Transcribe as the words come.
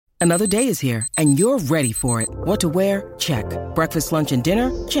Another day is here, and you're ready for it. What to wear? Check. Breakfast, lunch, and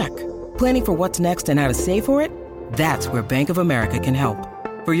dinner? Check. Planning for what's next and how to save for it? That's where Bank of America can help.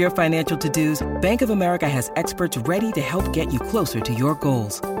 For your financial to-dos, Bank of America has experts ready to help get you closer to your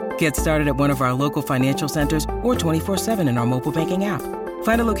goals. Get started at one of our local financial centers or 24/7 in our mobile banking app.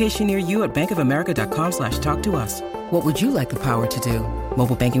 Find a location near you at bankofamerica.com/talktous. What would you like the power to do?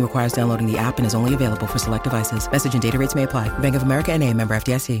 Mobile banking requires downloading the app and is only available for select devices. Message and data rates may apply. Bank of America N.A., member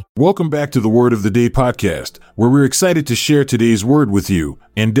FDIC. Welcome back to the Word of the Day podcast, where we're excited to share today's word with you,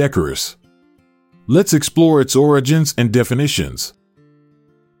 indecorous. Let's explore its origins and definitions.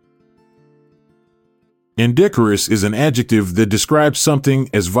 Indecorous is an adjective that describes something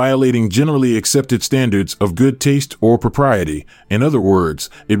as violating generally accepted standards of good taste or propriety. In other words,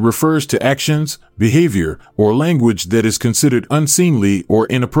 it refers to actions, behavior, or language that is considered unseemly or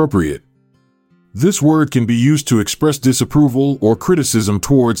inappropriate. This word can be used to express disapproval or criticism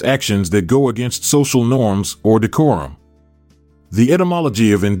towards actions that go against social norms or decorum. The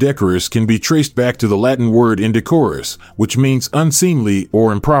etymology of indecorous can be traced back to the Latin word indecorous, which means unseemly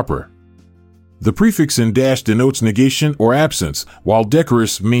or improper. The prefix in - denotes negation or absence, while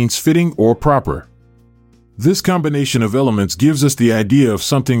decorous means fitting or proper. This combination of elements gives us the idea of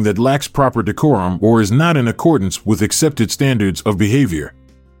something that lacks proper decorum or is not in accordance with accepted standards of behavior.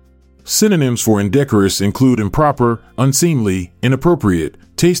 Synonyms for indecorous include improper, unseemly, inappropriate,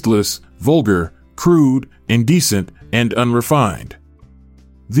 tasteless, vulgar, crude, indecent, and unrefined.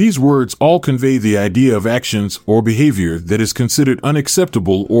 These words all convey the idea of actions or behavior that is considered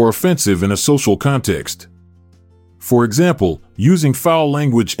unacceptable or offensive in a social context. For example, using foul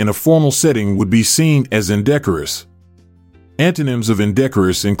language in a formal setting would be seen as indecorous. Antonyms of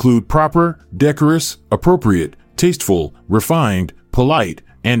indecorous include proper, decorous, appropriate, tasteful, refined, polite,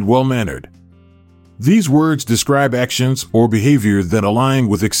 and well-mannered. These words describe actions or behavior that align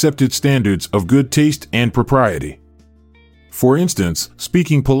with accepted standards of good taste and propriety. For instance,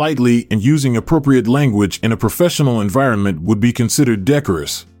 speaking politely and using appropriate language in a professional environment would be considered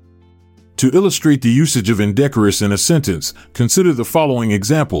decorous. To illustrate the usage of indecorous in a sentence, consider the following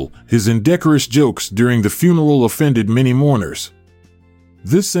example: his indecorous jokes during the funeral offended many mourners.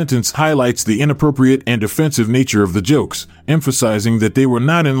 This sentence highlights the inappropriate and offensive nature of the jokes, emphasizing that they were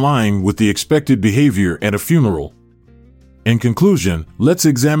not in line with the expected behavior at a funeral. In conclusion, let's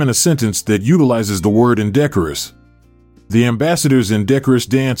examine a sentence that utilizes the word indecorous. The ambassador's indecorous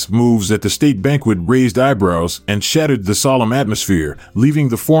dance moves at the state banquet raised eyebrows and shattered the solemn atmosphere, leaving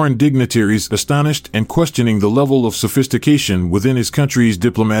the foreign dignitaries astonished and questioning the level of sophistication within his country's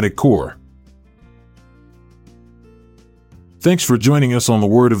diplomatic corps. Thanks for joining us on the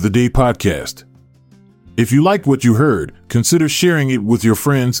Word of the Day podcast. If you liked what you heard, consider sharing it with your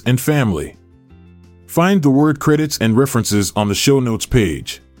friends and family. Find the word credits and references on the show notes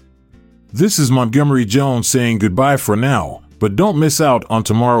page. This is Montgomery Jones saying goodbye for now, but don't miss out on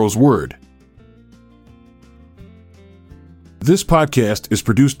tomorrow's word. This podcast is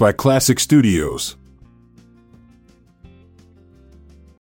produced by Classic Studios.